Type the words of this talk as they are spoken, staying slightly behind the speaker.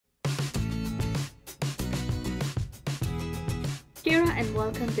Kira and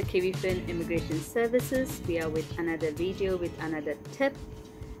welcome to Kiwi Fern Immigration Services. We are with another video with another tip.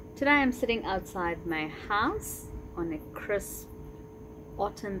 Today I'm sitting outside my house on a crisp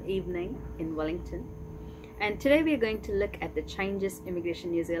autumn evening in Wellington, and today we are going to look at the changes Immigration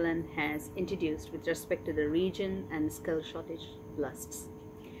New Zealand has introduced with respect to the region and skill shortage lists.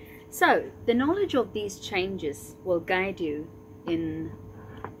 So the knowledge of these changes will guide you in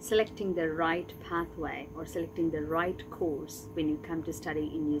selecting the right pathway or selecting the right course when you come to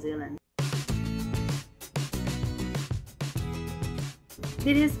study in New Zealand.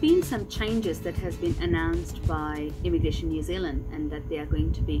 There has been some changes that has been announced by Immigration New Zealand, and that they are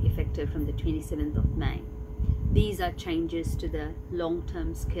going to be effective from the 27th of May. These are changes to the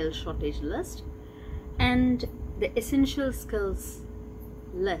long-term skill shortage list, and the essential skills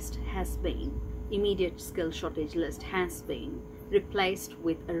list has been, immediate skill shortage list has been replaced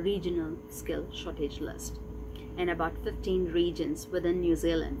with a regional skill shortage list, and about 15 regions within New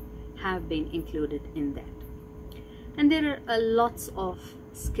Zealand have been included in that. And there are lots of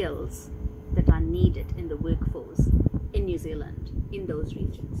skills that are needed in the workforce in New Zealand in those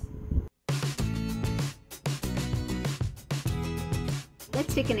regions.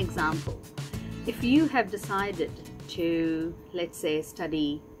 Let's take an example. If you have decided to, let's say,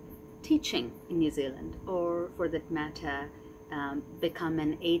 study teaching in New Zealand, or for that matter become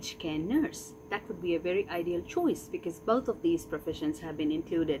an aged care nurse, that would be a very ideal choice, because both of these professions have been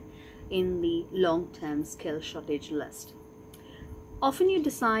included in the long-term skill shortage list. Often you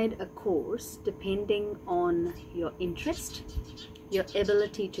decide a course depending on your interest, your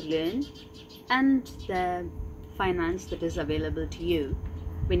ability to learn, and the finance that is available to you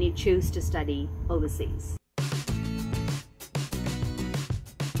when you choose to study overseas.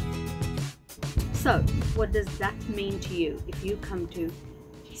 So, what does that mean to you if you come to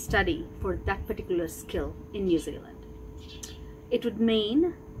study for that particular skill in New Zealand? It would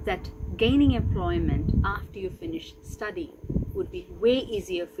mean that gaining employment after you finish study would be way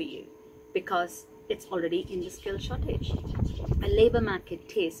easier for you, because it's already in the skill shortage. A labor market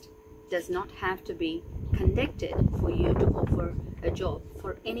test does not have to be conducted for you to offer a job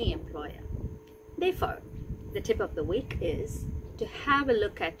for any employer. Therefore, the tip of the week is to have a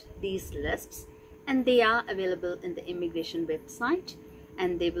look at these lists, and they are available in the immigration website,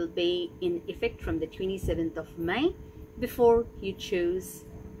 and they will be in effect from the 27th of May before you choose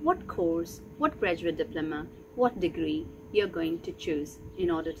what course, what graduate diploma, what degree you're going to choose in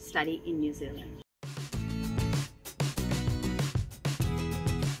order to study in New Zealand.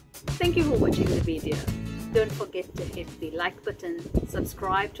 Thank you for watching the video. Don't forget to hit the like button,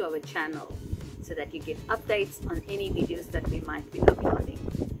 subscribe to our channel so that you get updates on any videos that we might be uploading.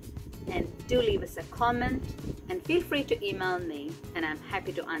 And do leave us a comment, and feel free to email me, and I'm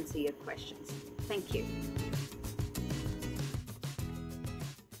happy to answer your questions. Thank you.